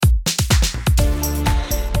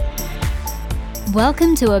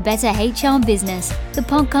Welcome to A Better HR Business, the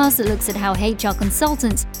podcast that looks at how HR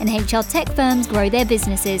consultants and HR tech firms grow their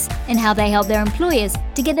businesses and how they help their employers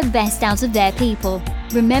to get the best out of their people.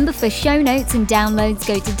 Remember, for show notes and downloads,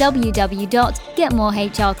 go to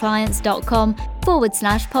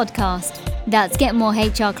www.getmorehrclients.com/podcast. That's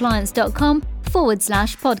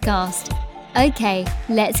getmorehrclients.com/podcast. Okay,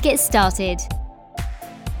 let's get started.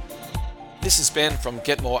 This is Ben from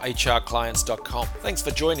GetMoreHRClients.com. Thanks for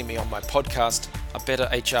joining me on my podcast, A Better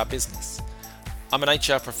HR Business. I'm an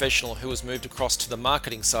HR professional who has moved across to the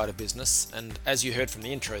marketing side of business, and as you heard from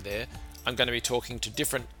the intro there, I'm going to be talking to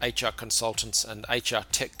different HR consultants and HR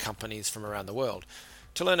tech companies from around the world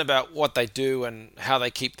to learn about what they do and how they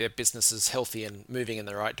keep their businesses healthy and moving in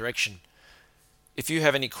the right direction. If you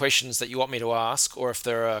have any questions that you want me to ask, or if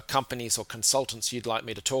there are companies or consultants you'd like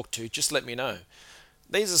me to talk to, just let me know.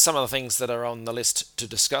 These are some of the things that are on the list to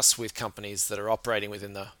discuss with companies that are operating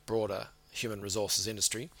within the broader human resources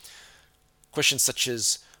industry. Questions such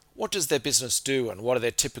as, what does their business do and what are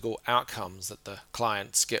their typical outcomes that the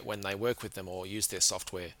clients get when they work with them or use their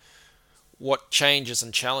software? What changes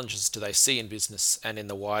and challenges do they see in business and in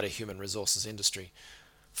the wider human resources industry?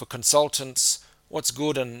 For consultants, what's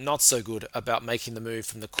good and not so good about making the move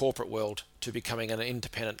from the corporate world to becoming an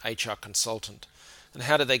independent HR consultant? And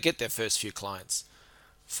how do they get their first few clients?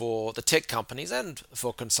 For the tech companies and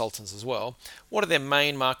for consultants as well, what are their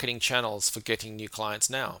main marketing channels for getting new clients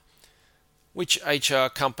now? Which HR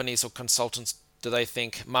companies or consultants do they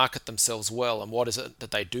think market themselves well, and what is it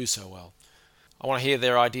that they do so well? I want to hear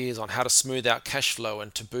their ideas on how to smooth out cash flow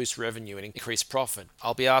and to boost revenue and increase profit.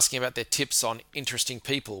 I'll be asking about their tips on interesting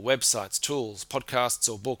people, websites, tools, podcasts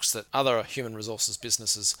or books that other human resources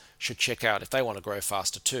businesses should check out if they want to grow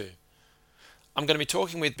faster too. I'm going to be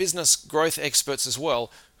talking with business growth experts as well,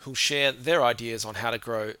 who share their ideas on how to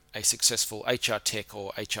grow a successful HR tech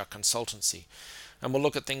or HR consultancy. And we'll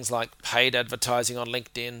look at things like paid advertising on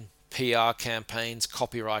LinkedIn, PR campaigns,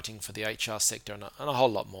 copywriting for the HR sector, and a whole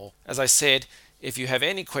lot more. As I said, if you have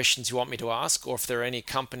any questions you want me to ask, or if there are any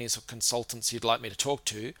companies or consultants you'd like me to talk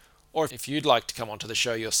to, or if you'd like to come onto the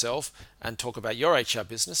show yourself and talk about your HR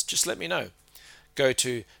business, just let me know. Go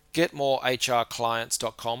to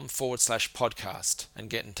getmorehrclients.com/podcast and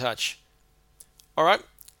get in touch. All right,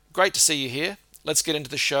 great to see you here. Let's get into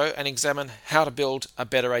the show and examine how to build a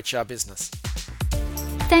better HR business.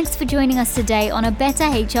 Thanks for joining us today on A Better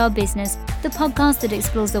HR Business, the podcast that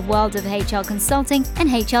explores the world of HR consulting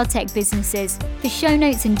and HR tech businesses. For show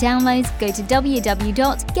notes and downloads, go to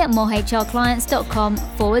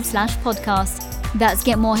www.getmorehrclients.com/podcast. That's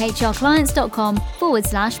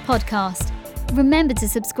getmorehrclients.com/podcast. Remember to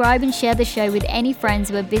subscribe and share the show with any friends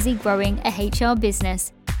who are busy growing a HR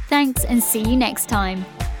business. Thanks, and see you next time.